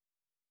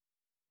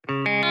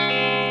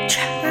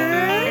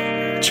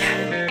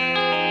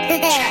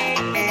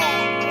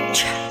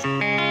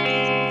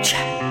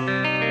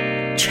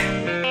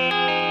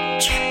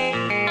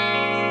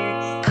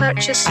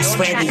I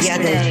swear the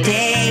other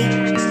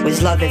day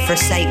was love at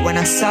first sight when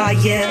I saw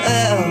you.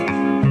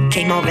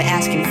 Came over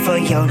asking for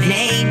your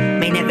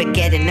name. May never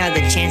get another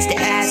chance to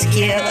ask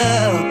you.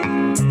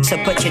 So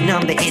put your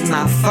number in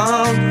my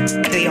phone,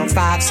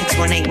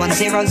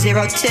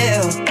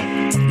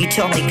 305-618-1002. You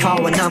told me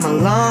call when I'm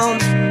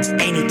alone,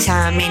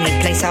 anytime,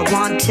 any place I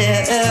want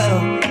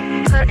to.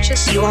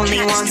 You only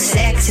want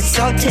sex, it's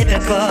so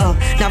typical.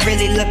 Not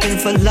really looking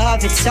for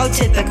love, it's so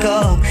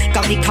typical.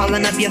 Got me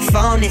calling up your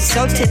phone, it's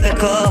so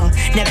typical.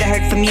 Never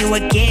heard from you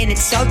again,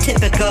 it's so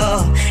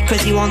typical.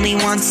 Cause you only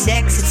want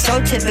sex, it's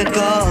so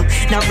typical.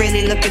 Not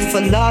really looking for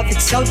love,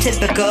 it's so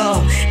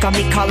typical. Got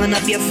me calling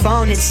up your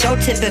phone, it's so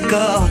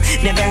typical.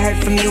 Never heard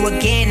from you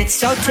again, it's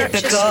so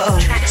typical.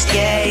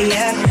 Yeah,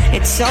 yeah,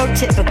 it's so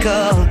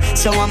typical.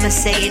 So I'ma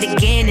say it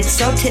again, it's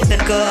so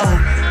typical.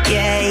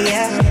 Yeah,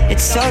 yeah,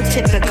 it's so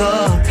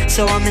typical.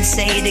 So I'ma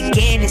say it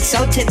again, it's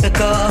so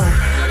typical.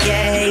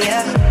 Yeah,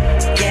 yeah,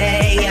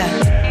 yeah, yeah,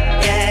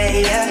 yeah,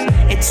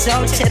 yeah, it's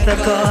so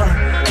typical.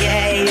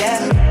 Yeah,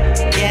 yeah,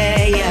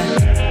 yeah, yeah,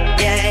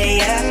 yeah,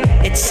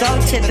 yeah, it's so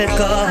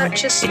typical.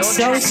 It's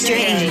so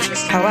strange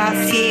how I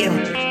feel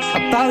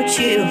about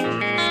you.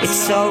 It's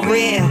so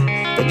real,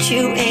 but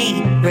you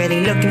ain't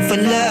really looking for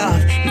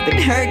love. You've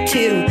been hurt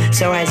too,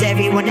 so has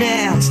everyone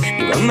else.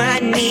 You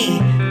remind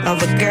me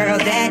of a girl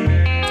that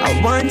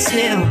I once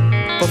knew.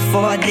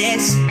 Before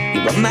this,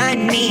 you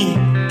remind me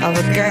of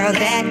a girl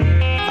that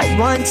I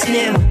once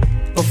knew.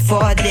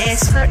 Before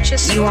this,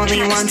 you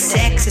only want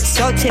sex, it's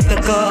so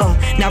typical.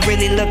 Not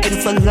really looking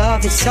for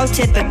love, it's so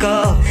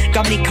typical.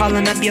 Got me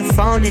calling up your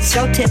phone, it's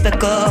so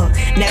typical.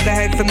 Never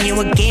heard from you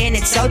again,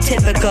 it's so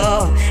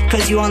typical.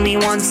 Cause you only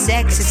want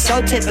sex, it's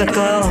so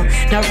typical.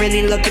 Not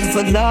really looking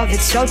for love,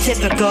 it's so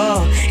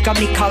typical. Got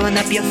me calling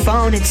up your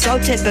phone, it's so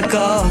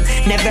typical.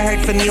 Never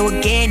heard from you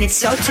again, it's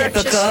so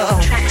typical.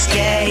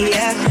 Yeah,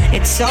 yeah,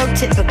 it's so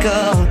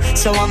typical.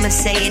 So I'ma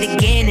say it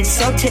again, it's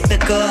so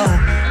typical.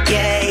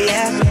 Yeah,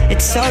 yeah,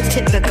 it's so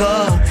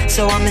typical.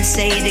 So I'ma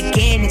say it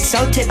again, it's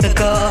so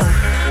typical.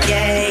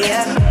 Yeah,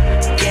 yeah,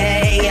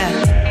 yeah, yeah,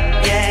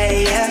 yeah,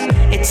 yeah,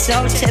 it's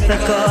so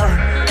typical.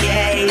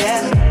 Yeah,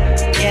 yeah,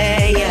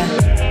 yeah, yeah,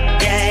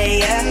 yeah,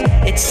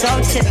 yeah, it's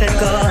so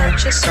typical.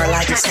 Girl,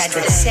 I just had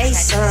to say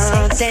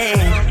something,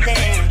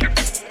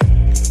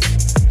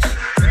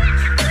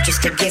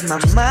 just to get my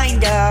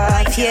mind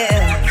off,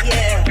 yeah.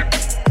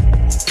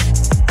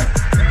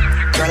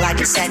 Girl, I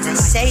just had to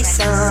say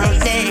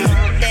something,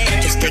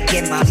 just to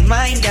get my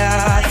mind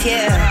off,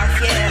 yeah.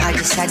 I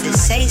just had to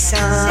say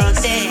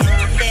something,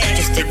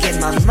 just to get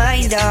my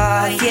mind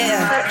off,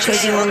 yeah.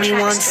 Cause you only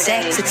want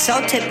sex, it's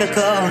so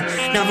typical.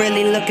 Not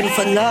really looking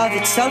for love,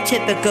 it's so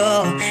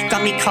typical.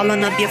 Got me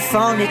calling up your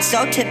phone, it's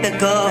so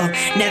typical.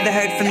 Never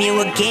heard from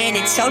you again,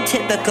 it's so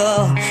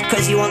typical.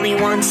 Cause you only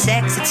want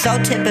sex, it's so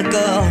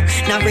typical.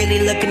 Not really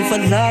looking for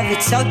love,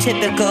 it's so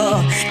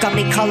typical. Got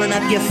me calling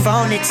up your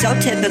phone, it's so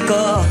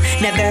typical.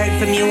 Never heard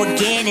from you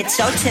again, it's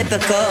so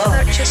typical.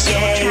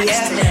 Yeah,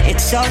 yeah,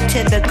 it's so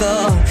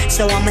typical.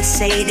 So I'ma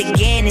say it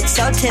again, it's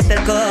so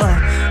typical.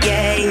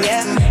 Yeah,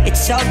 yeah,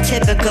 it's so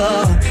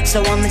typical.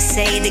 So I'ma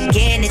say it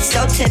again, it's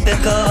so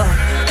typical.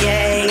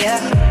 Yeah, yeah,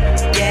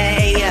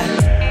 yeah, yeah,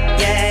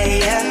 yeah,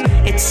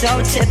 yeah, it's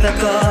so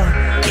typical.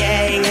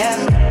 Yeah, yeah,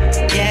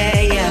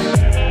 yeah, yeah,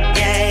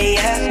 yeah,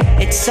 yeah,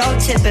 it's so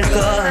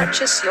typical.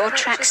 Purchase your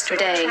tracks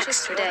today.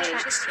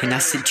 And I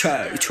said,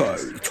 try.